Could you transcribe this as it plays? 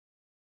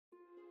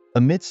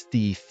Amidst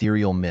the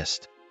ethereal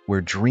mist, where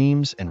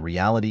dreams and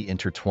reality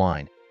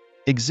intertwine,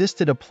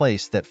 existed a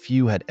place that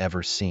few had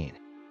ever seen.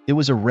 It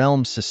was a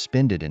realm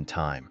suspended in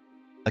time,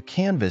 a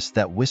canvas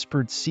that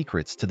whispered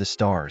secrets to the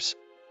stars.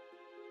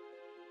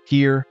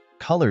 Here,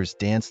 colors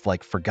danced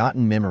like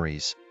forgotten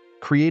memories,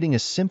 creating a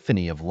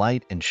symphony of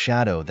light and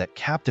shadow that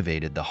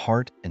captivated the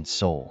heart and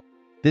soul.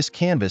 This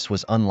canvas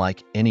was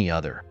unlike any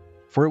other,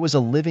 for it was a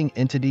living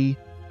entity,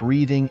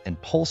 breathing and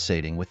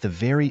pulsating with the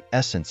very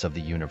essence of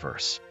the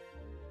universe.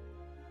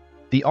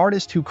 The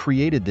artist who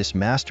created this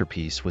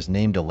masterpiece was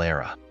named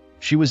Elara.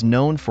 She was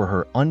known for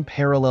her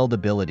unparalleled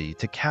ability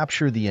to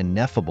capture the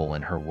ineffable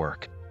in her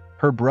work.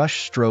 Her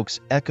brush strokes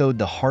echoed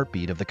the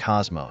heartbeat of the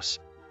cosmos,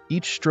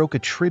 each stroke a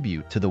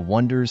tribute to the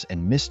wonders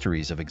and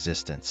mysteries of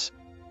existence.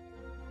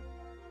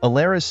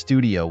 Elara's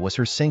studio was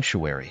her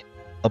sanctuary,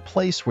 a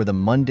place where the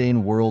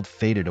mundane world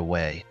faded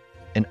away,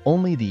 and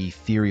only the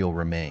ethereal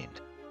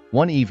remained.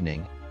 One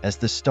evening, as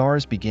the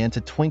stars began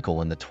to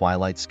twinkle in the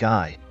twilight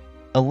sky,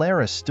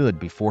 Elara stood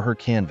before her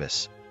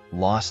canvas,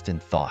 lost in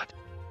thought.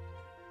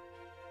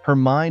 Her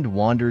mind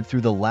wandered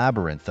through the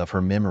labyrinth of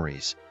her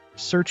memories,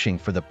 searching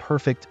for the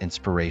perfect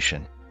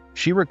inspiration.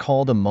 She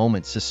recalled a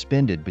moment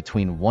suspended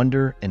between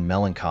wonder and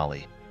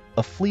melancholy,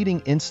 a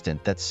fleeting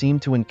instant that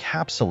seemed to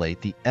encapsulate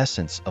the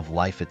essence of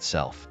life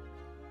itself.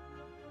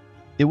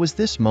 It was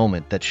this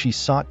moment that she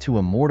sought to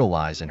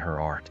immortalize in her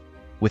art.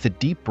 With a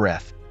deep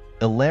breath,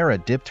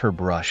 Elara dipped her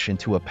brush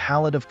into a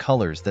palette of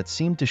colors that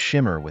seemed to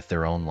shimmer with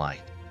their own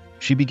light.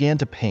 She began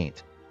to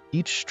paint,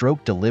 each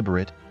stroke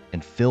deliberate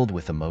and filled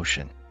with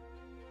emotion.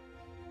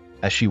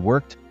 As she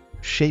worked,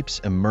 shapes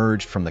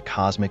emerged from the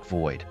cosmic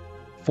void,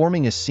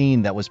 forming a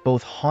scene that was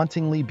both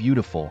hauntingly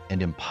beautiful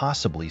and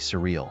impossibly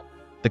surreal.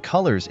 The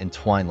colors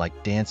entwined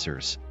like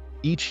dancers,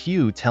 each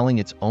hue telling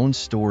its own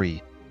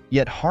story,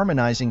 yet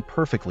harmonizing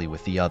perfectly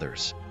with the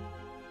others.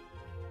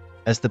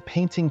 As the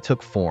painting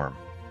took form,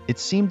 it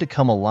seemed to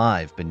come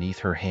alive beneath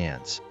her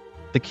hands.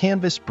 The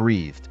canvas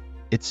breathed,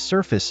 its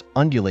surface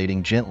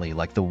undulating gently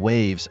like the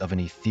waves of an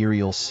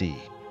ethereal sea.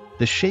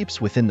 The shapes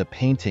within the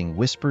painting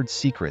whispered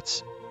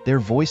secrets, their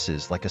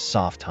voices like a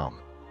soft hum.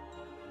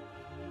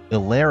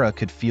 Elara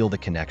could feel the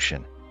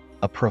connection,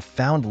 a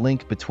profound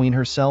link between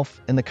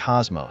herself and the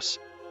cosmos,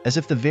 as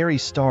if the very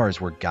stars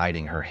were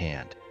guiding her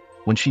hand.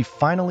 When she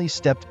finally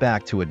stepped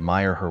back to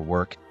admire her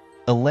work,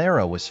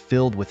 Elara was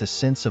filled with a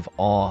sense of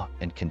awe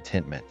and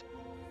contentment.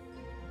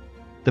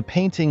 The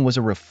painting was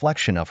a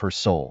reflection of her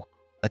soul,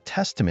 a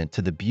testament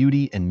to the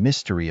beauty and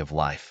mystery of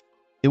life.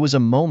 It was a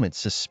moment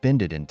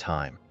suspended in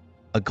time,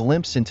 a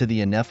glimpse into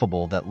the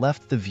ineffable that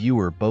left the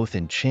viewer both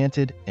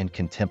enchanted and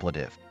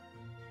contemplative.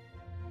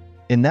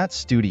 In that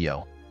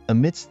studio,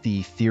 amidst the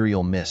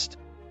ethereal mist,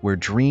 where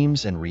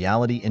dreams and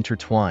reality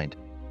intertwined,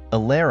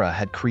 Elara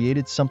had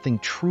created something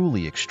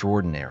truly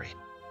extraordinary.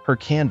 Her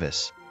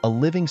canvas, a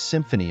living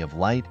symphony of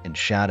light and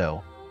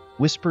shadow,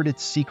 whispered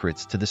its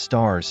secrets to the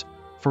stars,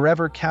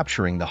 forever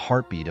capturing the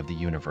heartbeat of the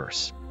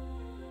universe.